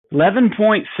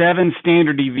11.7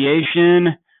 standard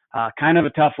deviation, kind of a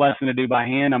tough lesson to do by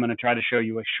hand. I'm going to try to show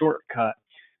you a shortcut,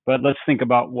 but let's think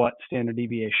about what standard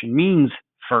deviation means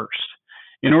first.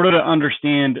 In order to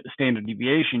understand standard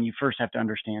deviation, you first have to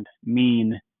understand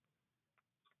mean.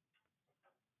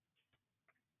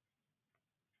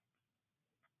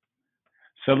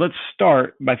 So let's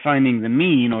start by finding the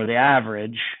mean, or the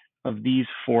average, of these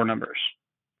four numbers.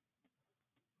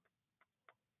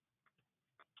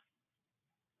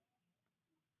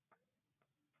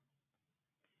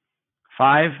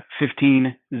 5,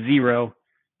 15, 0,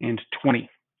 and 20.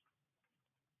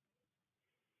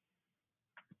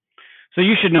 So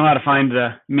you should know how to find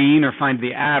the mean or find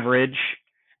the average.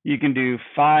 You can do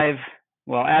 5,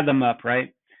 well, add them up,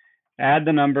 right? Add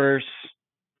the numbers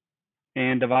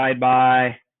and divide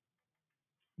by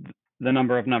the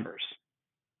number of numbers.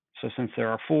 So since there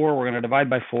are 4, we're going to divide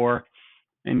by 4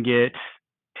 and get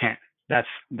 10.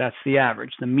 That's the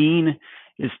average. The mean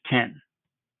is 10.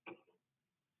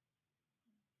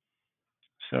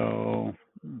 So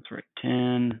let's write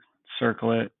 10,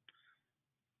 circle it.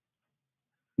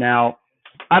 Now,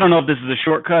 I don't know if this is a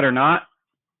shortcut or not,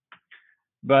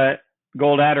 but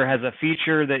Goldadder has a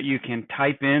feature that you can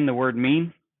type in the word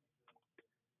mean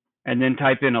and then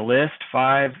type in a list,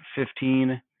 5,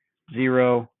 15,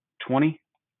 0, 20.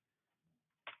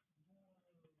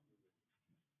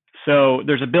 So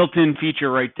there's a built-in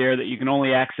feature right there that you can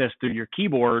only access through your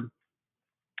keyboard,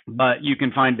 but you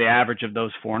can find the average of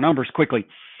those four numbers quickly.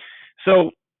 So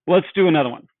let's do another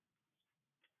one.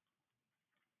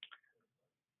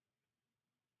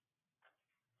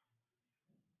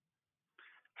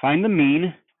 Find the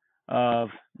mean of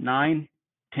 9,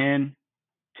 10,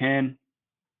 10,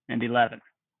 and 11.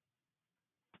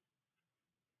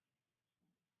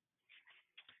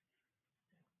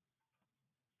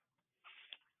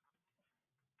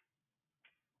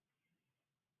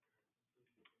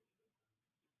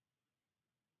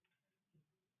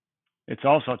 It's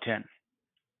also 10.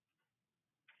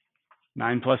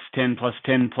 9 plus 10 plus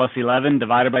 10 plus 11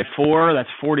 divided by 4, that's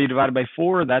 40 divided by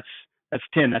 4, that's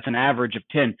 10. That's an average of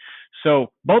 10.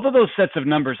 So both of those sets of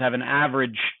numbers have an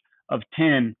average of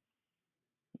 10.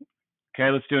 Okay,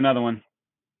 let's do another one.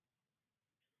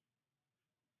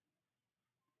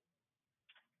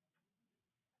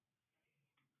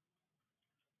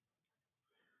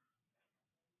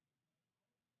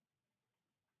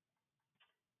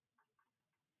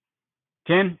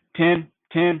 Ten, 10,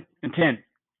 10, and 10.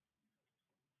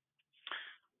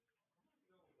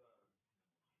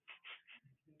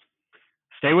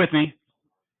 Stay with me.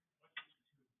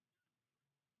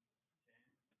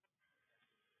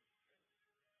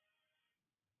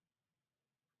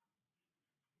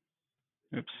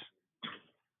 Oops.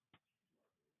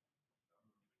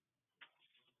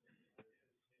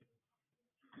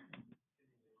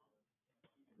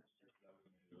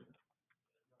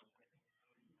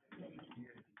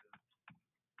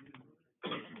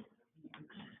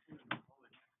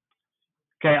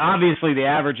 Okay, obviously the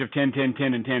average of 10, 10,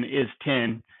 10, and 10 is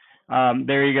 10.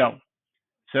 There you go.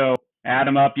 So add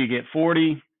them up, you get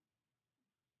 40.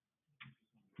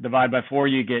 Divide by 4,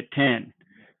 you get 10.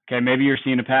 Okay, maybe you're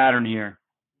seeing a pattern here.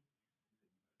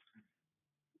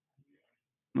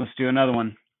 Let's do another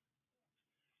one.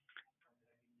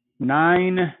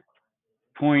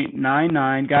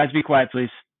 9.99. Guys, be quiet, please.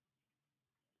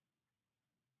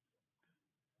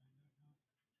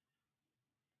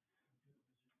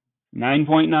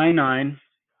 9.99,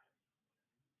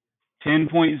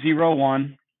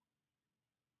 10.01,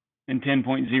 and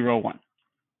 10.01.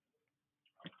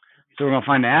 So we're going to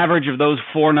find the average of those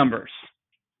four numbers.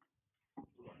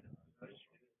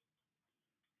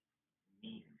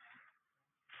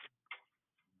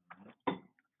 To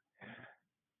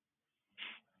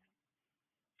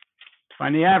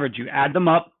find the average, you add them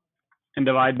up and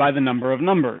divide by the number of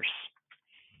numbers.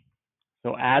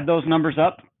 So add those numbers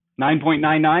up.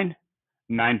 9.99,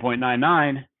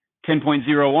 9.99,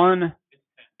 10.01,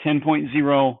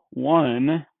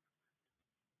 10.01.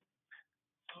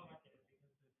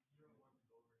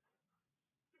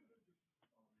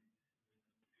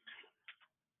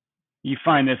 You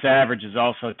find this average is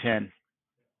also 10.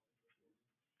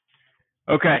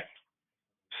 Okay,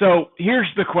 so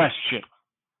here's the question.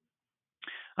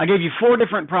 I gave you 4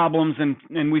 different problems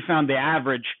and we found the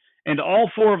average, and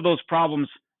all 4 of those problems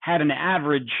had an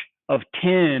average of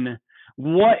 10.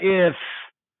 What if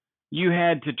you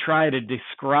had to try to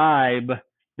describe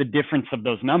the difference of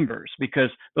those numbers? Because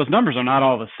those numbers are not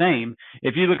all the same.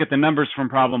 If you look at the numbers from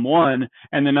problem 1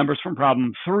 and the numbers from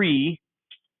problem 3,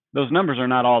 those numbers are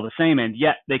not all the same, and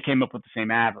yet they came up with the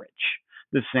same average,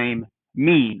 the same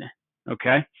mean,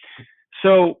 okay?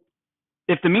 So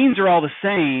if the means are all the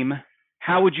same,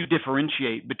 how would you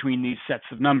differentiate between these sets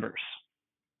of numbers?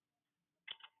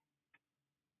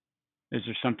 Is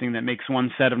there something that makes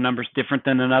one set of numbers different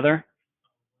than another?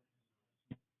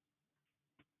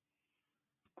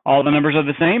 All the numbers are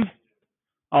the same?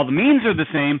 All the means are the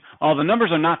same. All the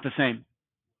numbers are not the same.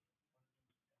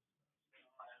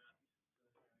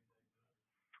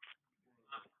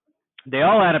 They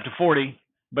all add up to 40,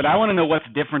 but I want to know what's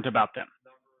different about them.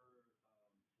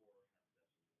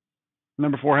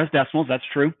 Number 4 has decimals, that's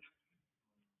true.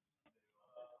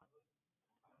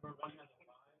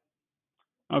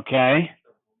 Okay.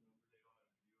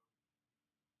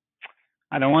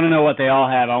 I don't want to know what they all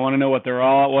have. I want to know what they're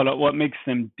all, what makes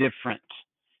them different.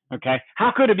 Okay.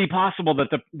 How could it be possible that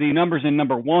the numbers in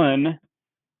number 1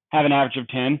 have an average of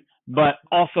 10, but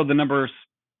also the numbers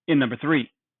in number 3?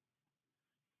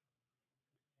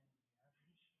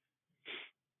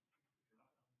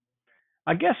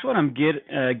 I guess what I'm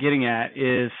getting at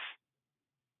is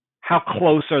how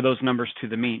close are those numbers to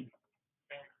the mean?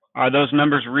 Are those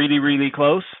numbers really, really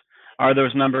close? Are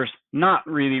those numbers not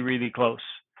really, really close?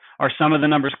 Are some of the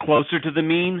numbers closer to the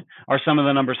mean? Are some of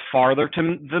the numbers farther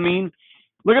to the mean?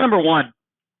 Look at number 1.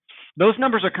 Those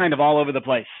numbers are kind of all over the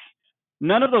place.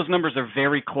 None of those numbers are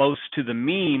very close to the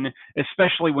mean,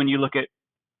 especially when you look at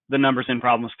the numbers in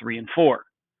problems 3 and 4.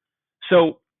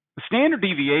 So standard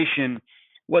deviation,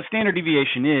 what standard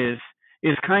deviation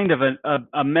is kind of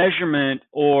a measurement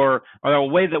or a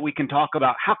way that we can talk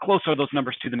about how close are those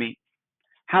numbers to the mean.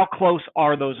 How close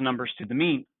are those numbers to the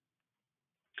mean?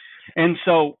 And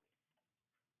so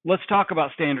let's talk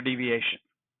about standard deviation.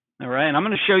 All right, and I'm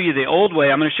going to show you the old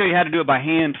way. I'm going to show you how to do it by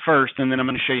hand first, and then I'm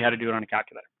going to show you how to do it on a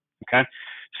calculator. Okay,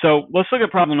 so let's look at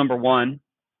problem number 1,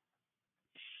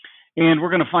 and we're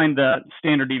going to find the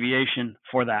standard deviation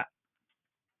for that.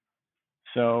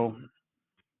 So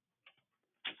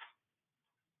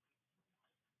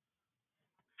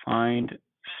find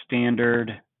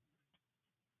standard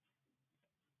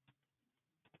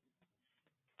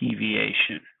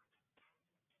deviation.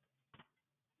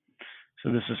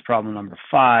 So this is problem number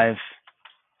 5,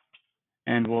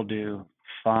 and we'll do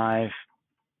 5,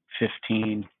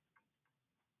 15,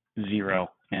 0,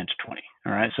 and 20.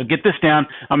 All right, so get this down.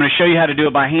 I'm going to show you how to do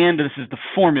it by hand. This is the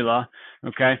formula,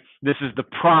 okay? This is the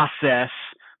process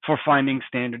for finding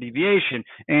standard deviation.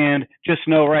 And just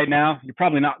know right now, you're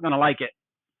probably not going to like it,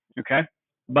 okay?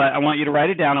 But I want you to write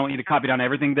it down. I want you to copy down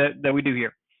everything that we do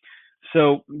here.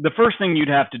 So the first thing you'd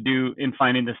have to do in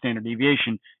finding the standard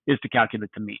deviation is to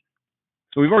calculate the mean.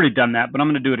 So we've already done that, but I'm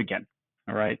going to do it again,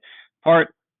 all right?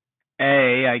 Part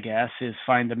A, I guess, is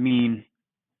find the mean.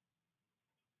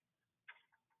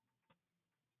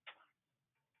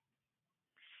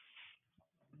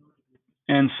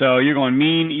 And so you're going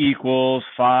mean equals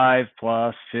 5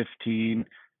 plus 15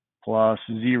 plus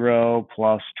 0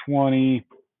 plus 20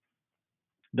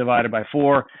 divided by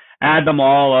 4. Add them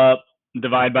all up,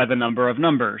 divide by the number of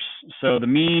numbers. So the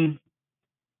mean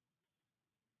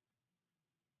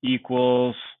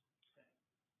equals,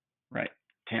 right,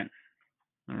 10.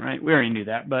 All right, we already knew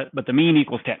that, but the mean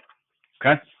equals 10,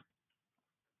 okay?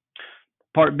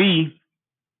 Part B,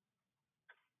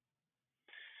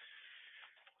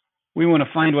 we want to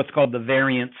find what's called the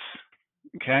variance,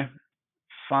 okay?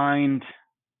 Find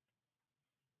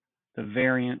the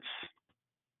variance.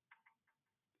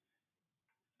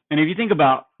 And if you think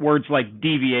about words like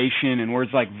deviation and words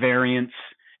like variance,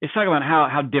 it's talking about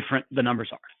how different the numbers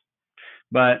are.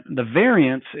 But the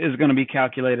variance is going to be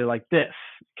calculated like this,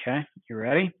 okay? You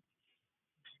ready?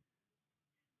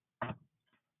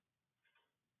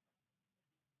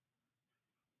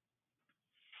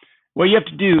 What you have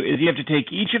to do is you have to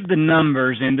take each of the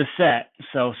numbers in the set.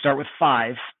 So start with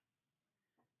 5.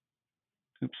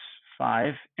 Oops,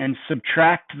 5. And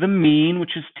subtract the mean,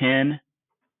 which is 10,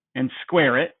 and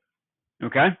square it.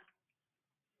 Okay?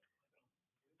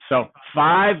 So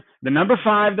 5, the number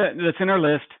 5 that's in our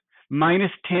list,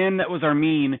 minus 10 that was our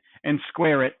mean, and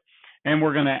square it. And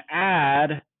we're going to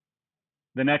add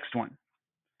the next one.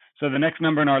 So the next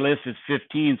number in our list is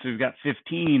 15. So we've got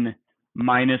 15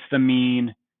 minus the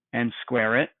mean and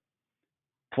square it,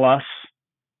 plus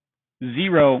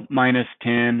 0 minus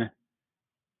 10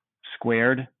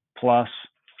 squared, plus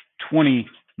 20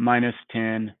 minus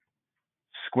 10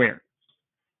 squared.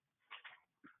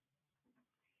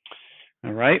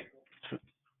 All right. So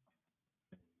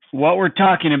what we're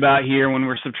talking about here when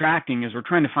we're subtracting is we're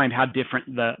trying to find how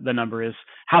different the number is,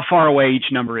 how far away each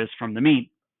number is from the mean.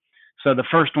 So the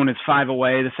first one is 5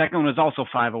 away. The second one is also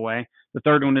 5 away. The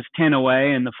third one is 10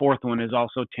 away, and the fourth one is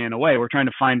also 10 away. We're trying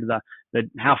to find the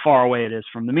how far away it is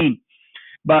from the mean.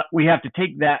 But we have to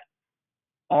take that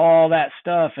all that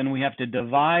stuff, and we have to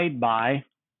divide by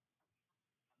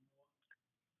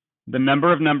the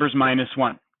number of numbers minus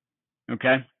 1,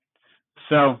 okay?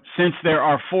 So since there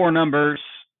are 4 numbers,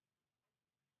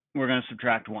 we're going to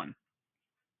subtract 1,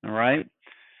 all right?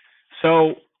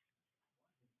 So,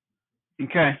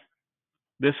 okay,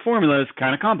 this formula is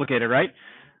kind of complicated, right?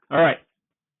 All right,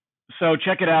 so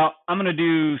check it out. I'm going to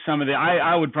do some of the,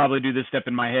 I would probably do this step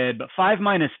in my head, but 5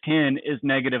 minus 10 is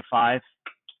negative 5.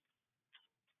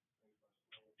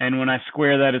 And when I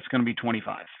square that, it's going to be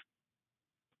 25.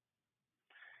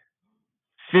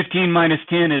 15 minus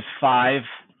 10 is 5.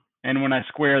 And when I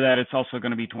square that, it's also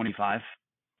going to be 25.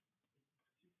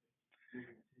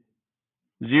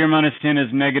 0 minus 10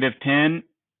 is negative 10.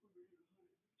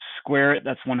 Square it,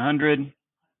 that's 100.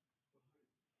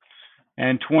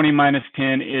 And 20 minus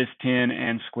 10 is 10,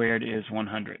 and squared is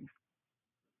 100.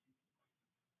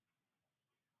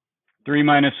 4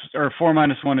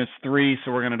 minus 1 is 3,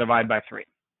 so we're going to divide by 3.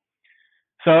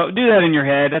 So do that in your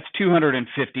head. That's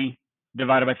 250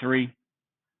 divided by 3.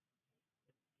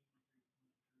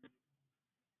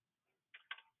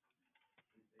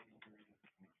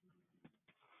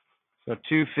 So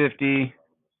 250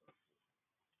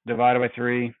 divided by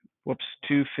 3. Whoops,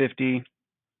 250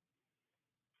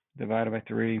 divided by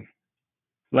 3.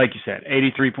 Like you said,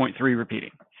 83.3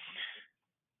 repeating.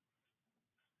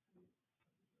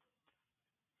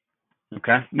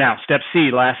 Okay, now step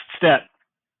C, last step.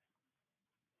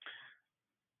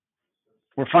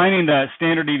 We're finding the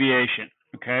standard deviation.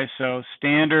 Okay, so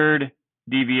standard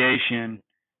deviation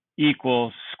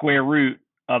equals square root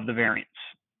of the variance.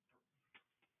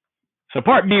 So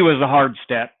part B was the hard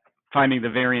step, finding the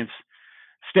variance.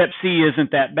 Step C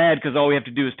isn't that bad because all we have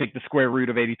to do is take the square root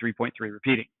of 83.3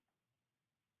 repeating.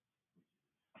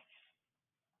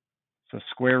 So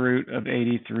square root of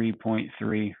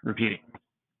 83.3 repeating.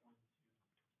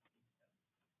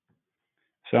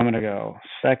 So I'm going to go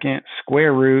second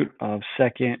square root of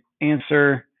second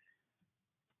answer.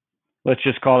 Let's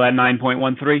just call that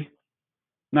 9.13.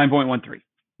 9.13.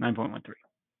 9.13.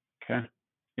 Okay.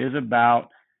 Is about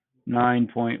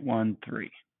 9.13.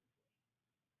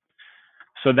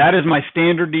 So that is my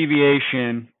standard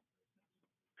deviation.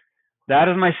 That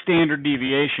is my standard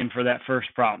deviation for that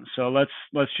first problem. So let's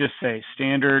just say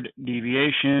standard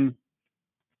deviation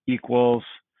equals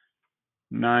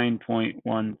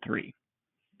 9.13.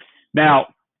 Now,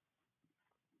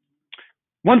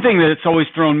 one thing that's always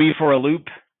thrown me for a loop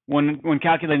when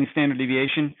calculating standard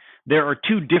deviation, there are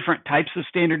 2 different types of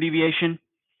standard deviation.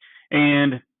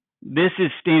 And this is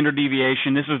standard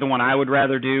deviation. This is the one I would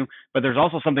rather do. But there's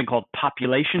also something called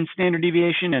population standard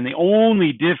deviation. And the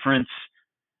only difference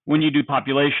when you do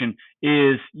population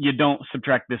is you don't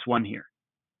subtract this one here.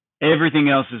 Everything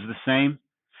else is the same.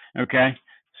 Okay.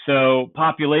 So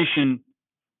population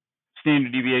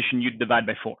standard deviation, you'd divide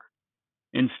by 4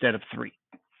 instead of 3.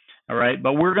 All right.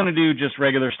 But we're going to do just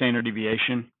regular standard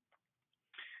deviation.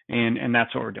 And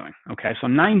that's what we're doing. Okay. So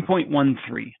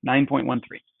 9.13. 9.13.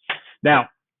 Now,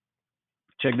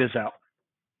 check this out.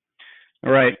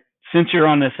 All right. Since you're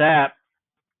on this app,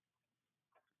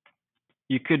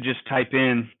 you could just type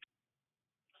in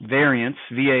variance,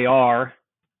 VAR,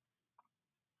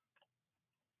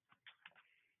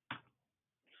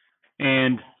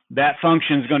 and that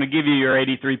function is going to give you your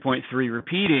 83.3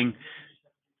 repeating.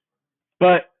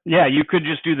 But yeah, you could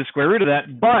just do the square root of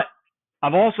that. But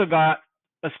I've also got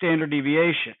a standard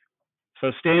deviation.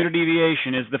 So standard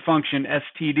deviation is the function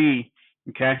STD.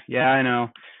 Okay, yeah, I know.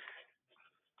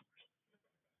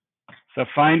 So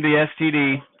find the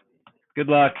STD. Good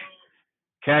luck.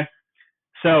 Okay,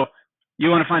 so you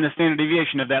want to find the standard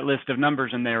deviation of that list of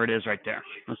numbers, and there it is right there.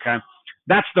 Okay,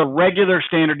 that's the regular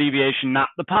standard deviation, not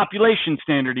the population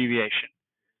standard deviation.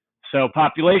 So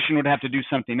population would have to do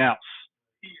something else.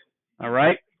 All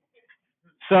right.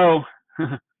 So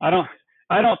I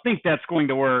don't think that's going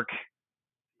to work.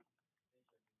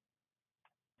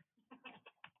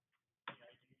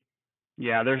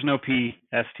 Yeah, there's no P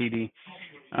STD.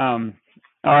 All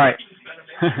right.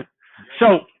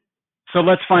 So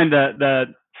let's find the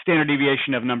standard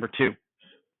deviation of number 2.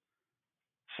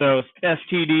 So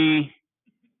STD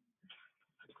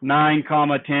 9,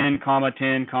 10,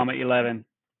 10, 11.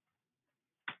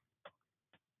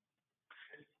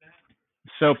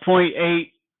 So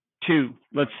 0.82,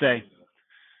 let's say.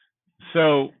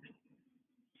 So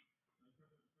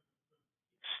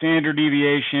standard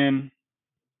deviation,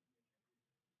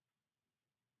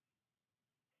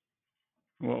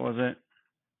 what was it?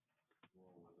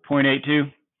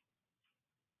 0.82.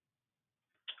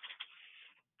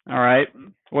 All right.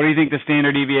 What do you think the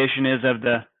standard deviation is of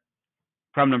the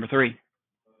problem number 3?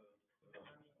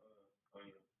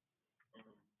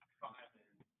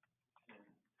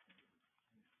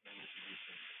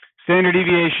 Standard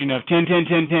deviation of 10, 10,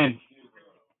 10, 10.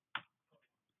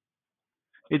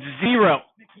 It's 0,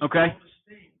 okay?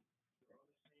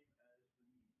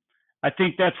 I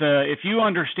think that's if you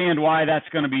understand why that's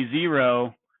going to be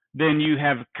 0, then you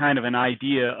have kind of an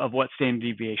idea of what standard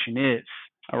deviation is,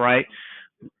 all right?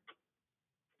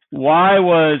 Why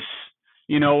is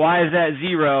that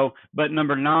 0, but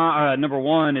number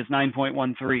 1 is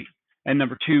 9.13, and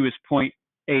number 2 is 0.82.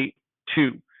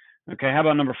 Okay, how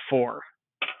about number 4?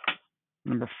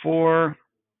 Number 4,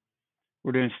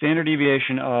 we're doing standard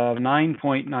deviation of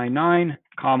 9.99,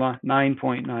 comma,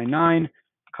 9.99,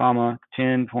 comma,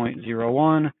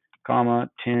 10.01, comma,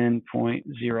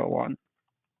 10.01.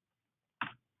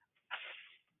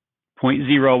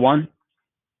 0.01.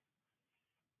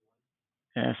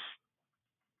 Yes.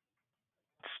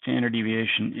 Standard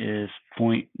deviation is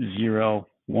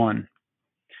 0.01.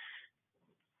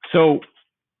 So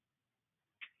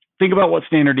think about what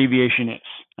standard deviation is.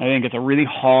 I think it's a really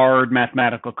hard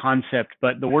mathematical concept,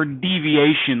 but the word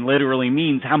deviation literally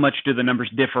means how much do the numbers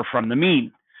differ from the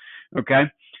mean, okay?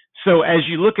 So as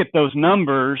you look at those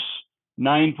numbers,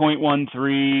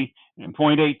 9.13 and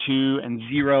 0.82 and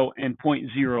 0 and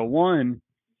 0.01,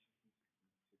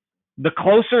 the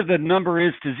closer the number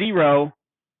is to 0,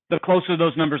 the closer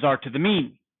those numbers are to the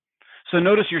mean. So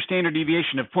notice your standard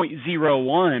deviation of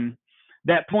 0.01,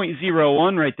 that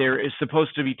 0.01 right there is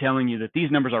supposed to be telling you that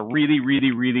these numbers are really, really,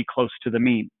 really close to the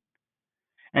mean.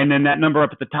 And then that number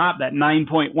up at the top, that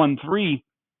 9.13,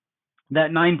 that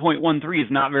 9.13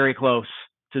 is not very close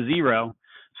to 0.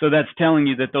 So that's telling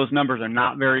you that those numbers are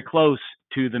not very close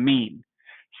to the mean.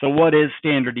 So what is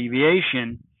standard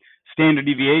deviation? Standard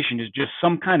deviation is just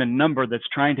some kind of number that's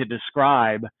trying to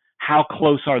describe how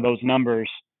close are those numbers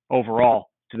overall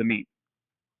to the mean.